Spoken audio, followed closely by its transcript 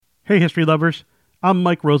Hey, history lovers. I'm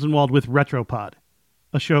Mike Rosenwald with Retropod,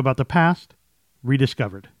 a show about the past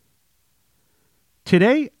rediscovered.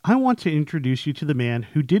 Today, I want to introduce you to the man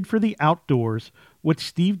who did for the outdoors what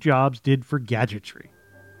Steve Jobs did for gadgetry.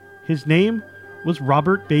 His name was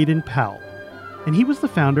Robert Baden-Powell, and he was the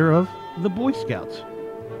founder of the Boy Scouts.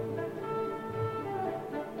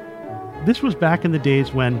 This was back in the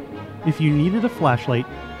days when, if you needed a flashlight,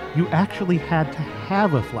 you actually had to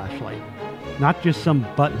have a flashlight, not just some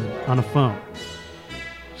button on a phone.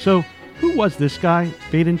 So, who was this guy,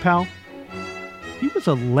 Baden-Powell? He was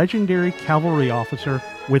a legendary cavalry officer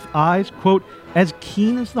with eyes, quote, as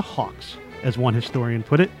keen as the hawk's, as one historian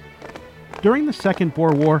put it. During the Second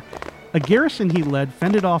Boer War, a garrison he led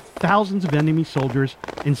fended off thousands of enemy soldiers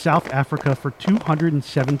in South Africa for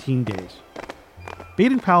 217 days.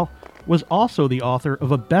 Baden-Powell was also the author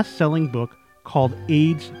of a best-selling book called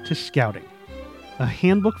Aids to Scouting, a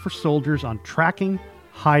handbook for soldiers on tracking,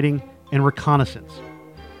 hiding, and reconnaissance.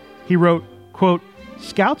 He wrote, quote,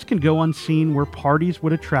 "Scouts can go unseen where parties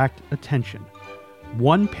would attract attention.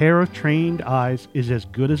 One pair of trained eyes is as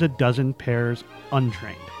good as a dozen pairs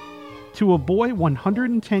untrained." To a boy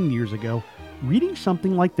 110 years ago, reading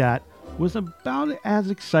something like that was about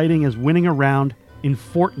as exciting as winning a round in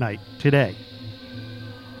Fortnite today.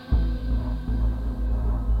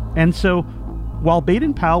 And so, while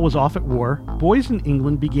Baden-Powell was off at war, boys in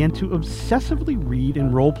England began to obsessively read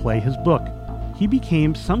and role-play his book. He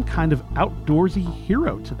became some kind of outdoorsy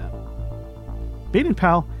hero to them.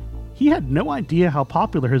 Baden-Powell, he had no idea how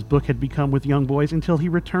popular his book had become with young boys until he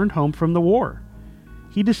returned home from the war.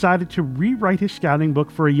 He decided to rewrite his scouting book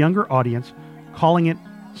for a younger audience, calling it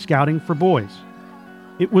Scouting for Boys.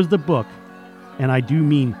 It was the book, and I do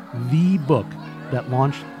mean the book, that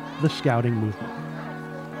launched the scouting movement.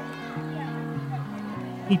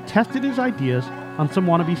 He tested his ideas on some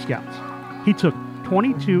wannabe scouts. He took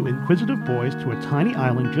 22 inquisitive boys to a tiny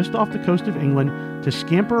island just off the coast of England to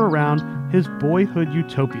scamper around his boyhood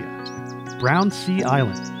utopia, Brown Sea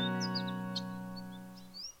Island.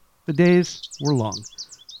 The days were long.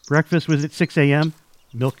 Breakfast was at 6 a.m.,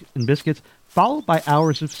 milk and biscuits, followed by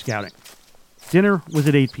hours of scouting. Dinner was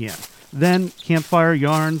at 8 p.m., then campfire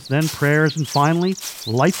yarns, then prayers, and finally,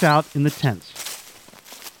 lights out in the tents.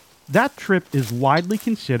 That trip is widely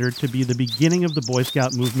considered to be the beginning of the Boy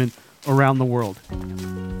Scout movement around the world.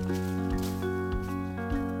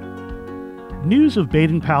 News of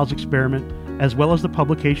Baden-Powell's experiment, as well as the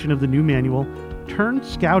publication of the new manual, turned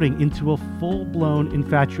scouting into a full-blown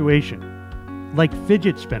infatuation, like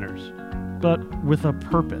fidget spinners, but with a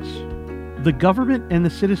purpose. The government and the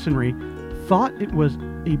citizenry thought it was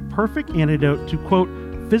a perfect antidote to, quote,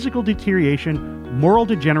 physical deterioration, moral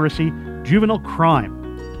degeneracy, juvenile crime,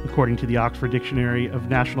 according to the Oxford Dictionary of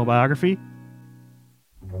National Biography.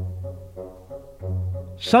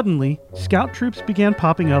 Suddenly, scout troops began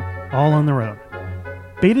popping up all on their own.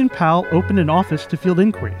 Baden-Powell opened an office to field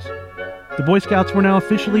inquiries. The Boy Scouts were now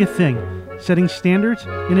officially a thing, setting standards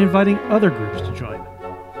and inviting other groups to join.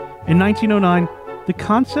 In 1909, the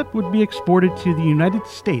concept would be exported to the United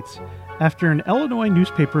States after an Illinois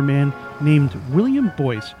newspaperman named William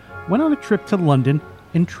Boyce went on a trip to London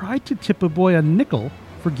and tried to tip a boy a nickel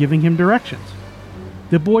for giving him directions.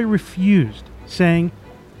 The boy refused, saying,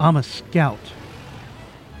 "I'm a scout."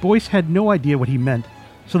 Boyce had no idea what he meant,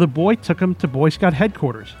 so the boy took him to Boy Scout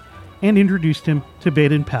headquarters and introduced him to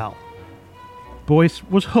Baden-Powell. Boyce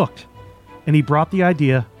was hooked, and he brought the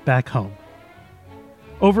idea back home.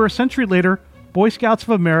 Over a century later, Boy Scouts of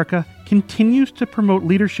America continues to promote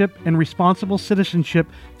leadership and responsible citizenship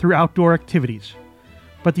through outdoor activities.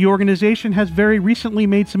 But the organization has very recently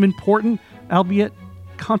made some important, albeit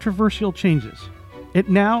controversial changes. It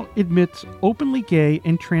now admits openly gay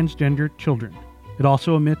and transgender children. It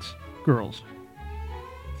also admits girls.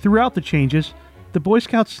 Throughout the changes, the Boy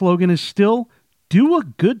Scout slogan is still, "Do a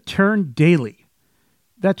good turn daily."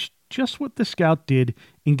 That's just what the Scout did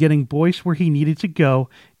in getting Boyce where he needed to go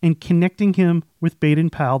and connecting him with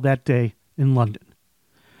Baden-Powell that day in London.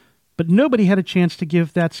 But nobody had a chance to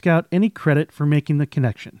give that Scout any credit for making the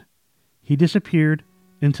connection. He disappeared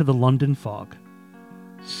into the London fog.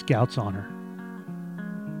 Scout's honor.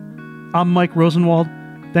 I'm Mike Rosenwald.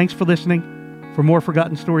 Thanks for listening. For more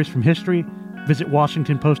forgotten stories from history, visit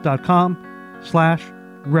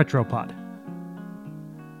WashingtonPost.com/Retropod.